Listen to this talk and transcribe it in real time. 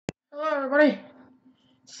Hello everybody,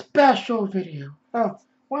 special video. Oh,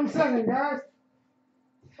 1 second guys.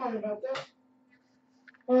 Sorry about that.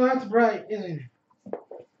 Oh, that's bright, isn't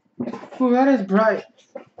it? Oh, that is bright.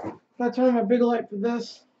 I'll turn on my big light for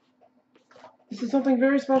this. This is something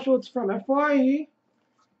very special. It's from FYE.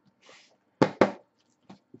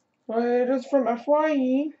 It is from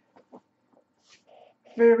FYE.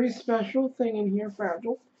 Very special thing in here,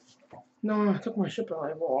 fragile. No, I took my shipping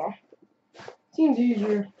label off. Seems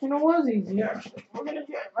easier. And it was easy actually. We're gonna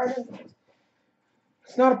get right into this.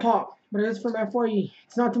 It's not a pop, but it is from FYE.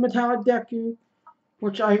 It's not the metallic Deku,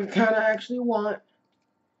 which I kind of actually want,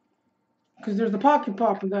 because there's the pocket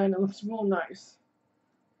pop of that and it looks real nice.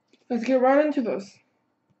 Let's get right into this.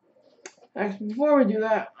 Actually, before we do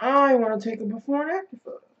that, I want to take a before and after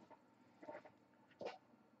photo.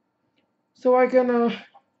 So I can,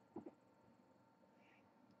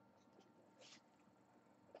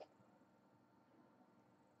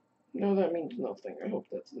 no, that means nothing. I hope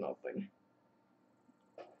that's nothing.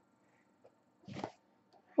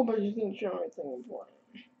 Hope I just didn't show anything important.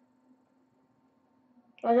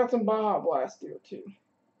 I got some Baja Blast here, too.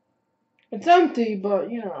 It's empty, but,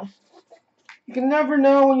 you know, you can never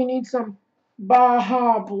know when you need some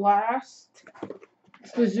Baja Blast.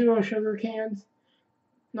 It's the Zero Sugar cans,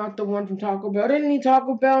 not the one from Taco Bell. I didn't need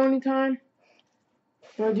Taco Bell anytime,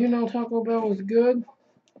 but I do know Taco Bell was good.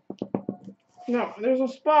 No, there's a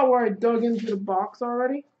spot where I dug into the box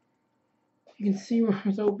already. You can see where I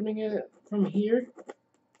was opening it from here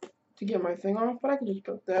to get my thing off, but I could just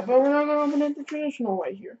put that. But we're not going to open it the traditional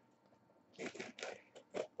way here.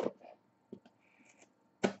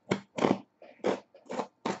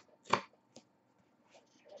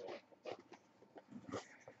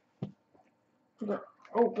 I'm going to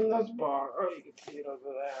open this box. Oh, you can see it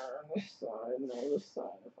over there on this side. No, this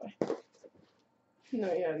side.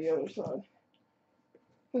 No, yeah, the other side.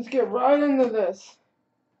 Let's get right into this.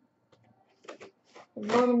 There's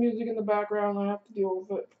a lot of music in the background. I have to deal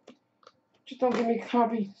with it. Just don't give me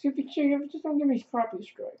copy. Just don't give me copy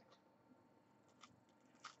strike.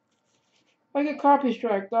 If I get copy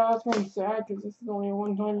strike, that's gonna be sad because this is only a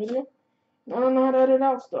one-time video. I don't know how to edit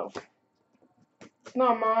out stuff. It's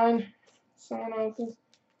not mine. It's someone else's.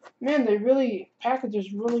 Man, they really package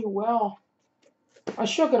this really well. I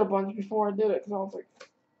shook it a bunch before I did it because I was like,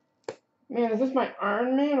 man, is this my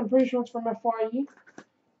Iron Man? I'm pretty sure it's from FYE.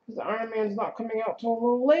 Because Iron Man's not coming out till a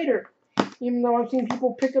little later. Even though I've seen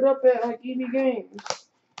people pick it up at like EB Games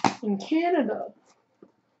in Canada.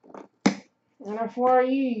 And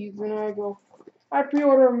FYEs, and I go, I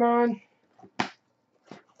pre-order mine.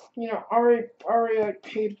 You know, already like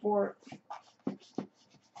paid for it.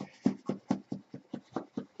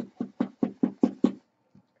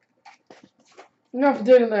 Enough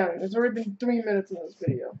data that. It's already been 3 minutes in this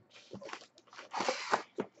video.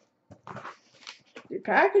 They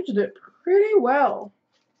packaged it pretty well.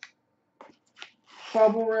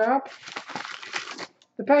 Bubble wrap.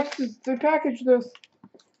 They packaged this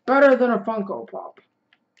better than a Funko Pop.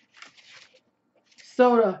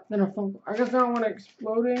 Soda than a Funko. I guess I don't want it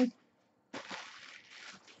exploding.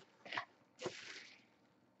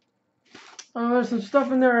 There's some stuff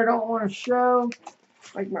in there I don't want to show,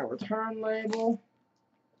 like my return label.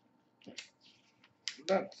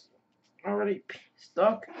 That's already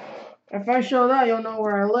stuck. If I show that, you'll know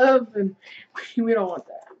where I live, and we don't want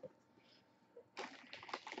that.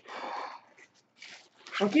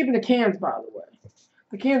 I'm keeping the cans, by the way.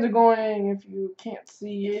 The cans are going, if you can't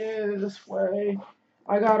see it, this way.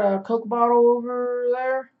 I got a Coke bottle over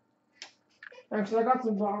there. Actually, I got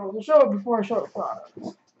some bottles. I'll show it before I show the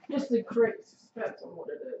products. Just to create suspense on what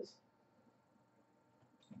it is.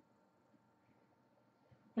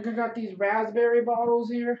 Like I got these raspberry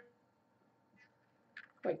bottles here.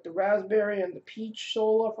 Like the raspberry and the peach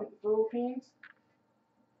soda from the Philippines.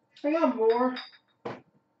 I got more.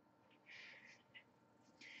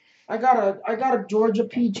 I got a Georgia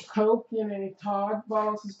peach Coke in a Todd.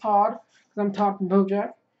 Well, this is Todd, because I'm Todd from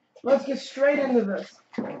BoJack. Let's get straight into this.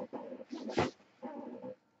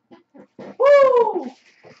 Woo!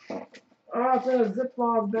 Oh, it's in a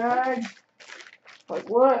Ziploc bag. Like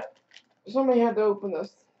what? Somebody had to open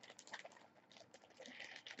this.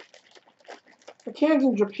 The cans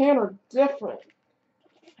in Japan are different.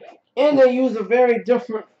 And they use a very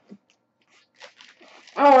different...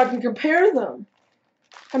 Oh, I can compare them.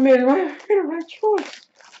 I made the right choice.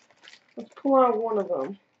 Let's pull out one of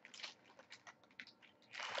them.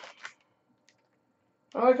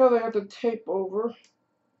 I like how they have the tape over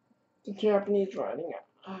the Japanese writing.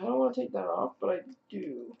 I don't want to take that off, but I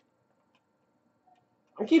do.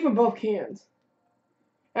 I'm keeping both cans.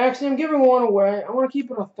 Actually, I'm giving one away. I want to keep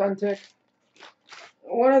it authentic.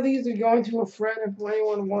 one of these are going to a friend if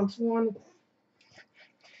anyone wants one.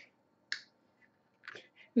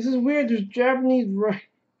 This is weird. There's Japanese right.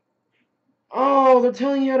 Oh, they're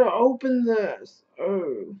telling you how to open this.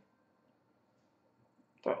 Oh.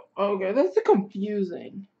 Okay, that's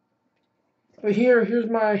confusing. But here's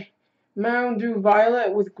my Mountain Dew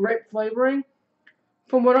Violet with grape flavoring.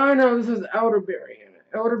 From what I know, this is elderberry in it.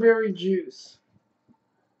 Elderberry juice.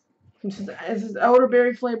 This is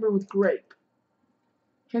elderberry flavor with grape.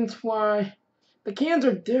 Hence why the cans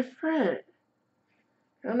are different.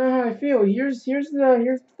 I don't know how I feel. Here's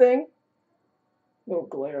the thing. Little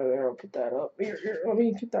glare there. I'll put that up. Here. Let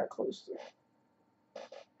me get that closer.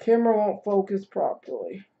 Camera won't focus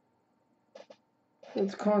properly.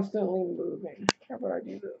 It's constantly moving. How about I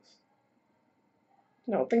do this?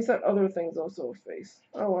 No, thinks that other thing's also a face.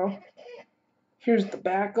 Oh well. Here's the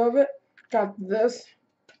back of it. Got this.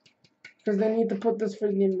 Because they need to put this for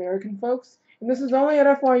the American folks. And this is only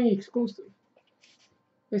at FYE exclusive.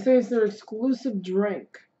 They say it's their exclusive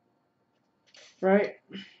drink. Right?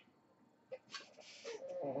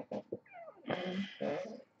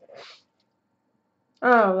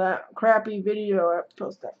 Oh, that crappy video. I have to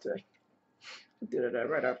post that today. I did it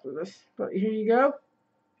right after this. But here you go.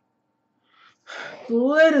 The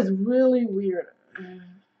lid is really weird.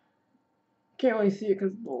 Can't really see it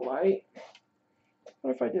because of the light.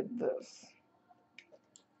 What if I did this?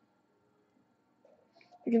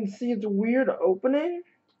 You can see it's a weird opening.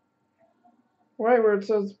 Right where it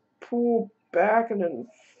says pull back and then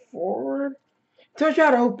forward. It tells you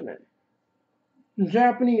how to open it. In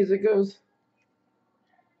Japanese, it goes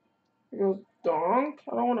donk.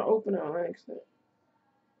 I don't want to open it on accident.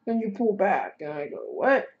 Then you pull back, and I go,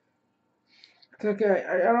 what? Okay,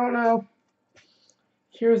 I don't know.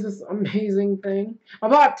 Here's this amazing thing. I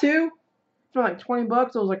bought two for like 20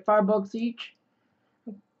 bucks. It was like $5 each.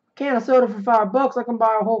 Can of soda for $5. I can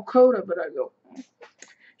buy a whole Coda, but I go,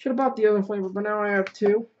 should have bought the other flavor, but now I have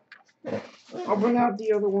two. I'll bring out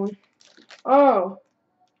the other one. Oh.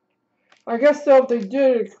 I guess so if they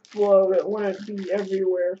did explode, it wouldn't be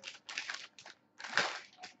everywhere.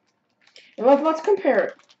 And let's compare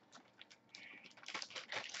it.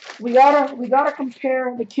 We gotta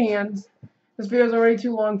compare the cans. This video is already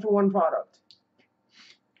too long for one product.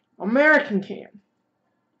 American can.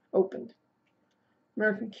 Opened.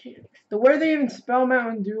 American can. The way they even spell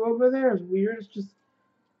Mountain Dew over there is weird. It's just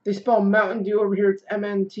they spell Mountain Dew over here. It's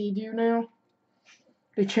MNT Dew now.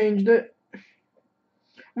 They changed it.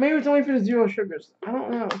 Maybe it's only for the zero sugars. I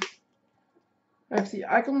don't know. Actually,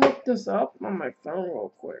 I can look this up on my phone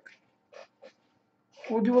real quick.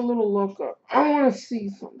 We'll do a little lookup. I want to see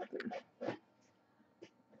something.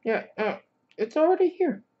 Yeah, it's already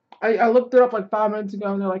here. I looked it up like 5 minutes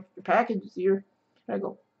ago, and they're like, the package is here. And I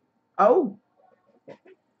go, oh.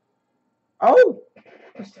 Oh!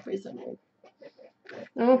 That's the face I made.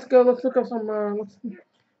 Now let's go, let's look up some,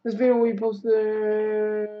 this video we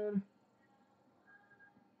posted.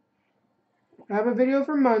 I have a video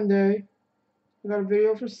for Monday. I got a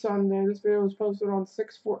video for Sunday. This video was posted on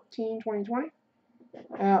 6/14/2020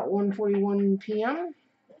 at 1:41 p.m.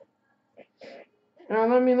 Now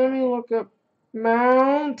let me look up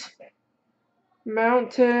Mountain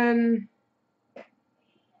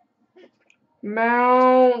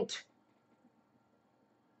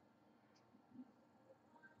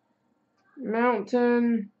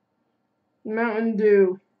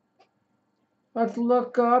Dew. Let's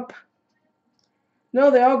look up. No,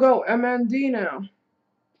 they all go MND now.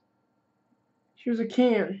 Here's a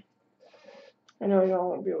can. I know y'all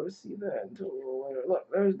won't be able to see that until a little later. Look,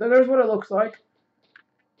 there's what it looks like.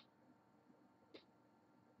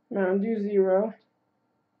 Mountain Dew Zero.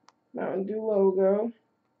 Mountain Dew logo.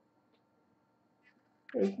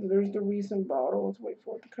 There's the recent bottle. Let's wait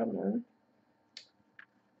for it to come in.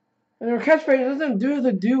 And their catchphrase doesn't do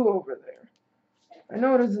the dew over there. I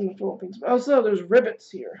know it is in the Philippines, but also there's rivets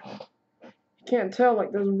here. You can't tell,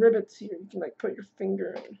 like there's rivets here. You can like put your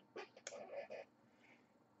finger in.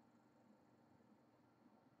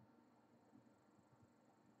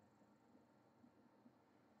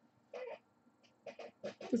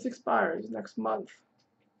 This expires next month.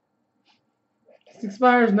 This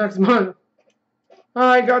expires next month. Oh,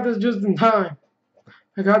 I got this just in time.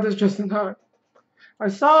 I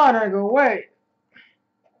saw it and I go, wait.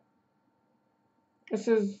 This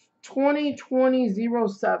is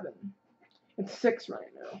 2020-07. It's 6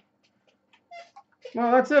 right now.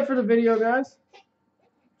 Well, that's it for the video, guys.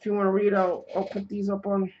 If you want to read, I'll put these up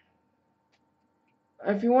on.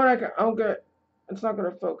 If you want, I'll get. It's not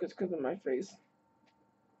gonna focus because of my face.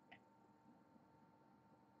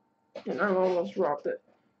 And I almost dropped it.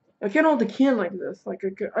 I can't hold the can like this. Like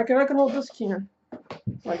I can hold this can.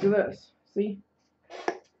 Like this. See?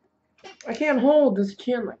 I can't hold this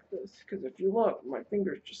can like this because if you look, my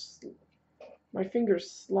fingers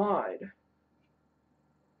slide.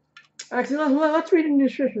 Actually, let's read the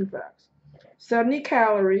nutrition facts. 70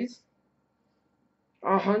 calories,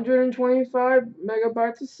 125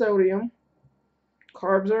 megabytes of sodium,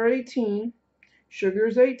 carbs are 18,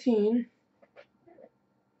 sugars 18.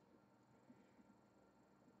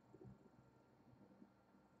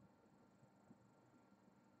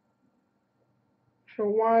 So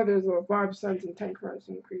why there's a 5 cents and 10 cents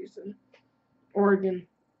increase in Oregon?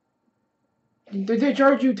 They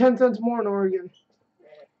charge you 10 cents more in Oregon.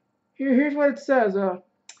 Here's what it says.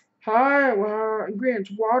 High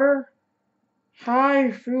ingredients: water,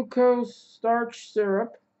 high fructose starch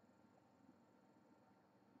syrup.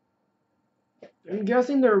 I'm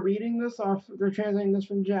guessing they're reading this off. They're translating this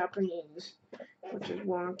from Japanese, which is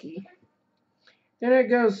wonky. Then it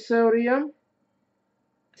goes sodium,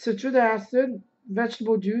 citric acid,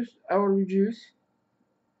 vegetable juice, elder juice,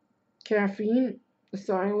 caffeine,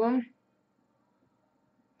 asylum,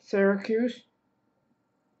 Syracuse,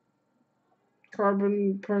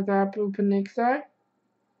 carbon pentaphenixide,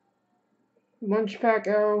 Lunch Pack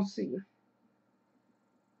LLC.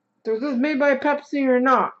 So is this made by Pepsi or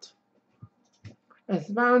not? It's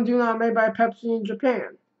Mountain Dew not made by Pepsi in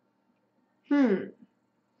Japan.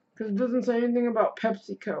 Because it doesn't say anything about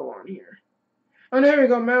PepsiCo on here. Oh, there we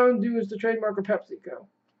go. Mountain Dew is the trademark of PepsiCo.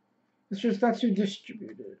 It's just that's who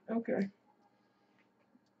distributed it. Okay.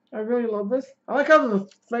 I really love this. I like how the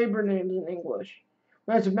flavor names in English.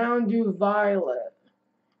 That's Mountain Dew Violet.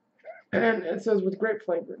 And it says with grape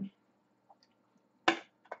flavoring.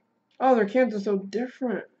 Oh, their cans are so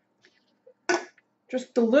different.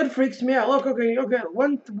 Just the lid freaks me out. Look, okay.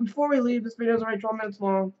 Before we leave, this video is already 12 minutes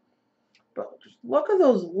long. But just look at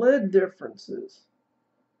those lid differences.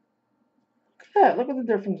 Look at that. Look at the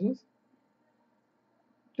differences.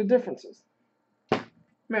 The differences.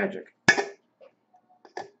 Magic.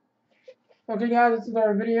 Okay, guys, this is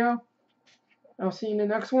our video. I'll see you in the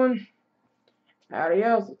next one.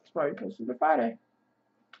 Adios. It's probably posted by Friday.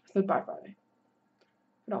 I said by Friday.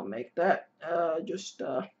 If I don't make that, just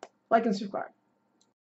like and subscribe.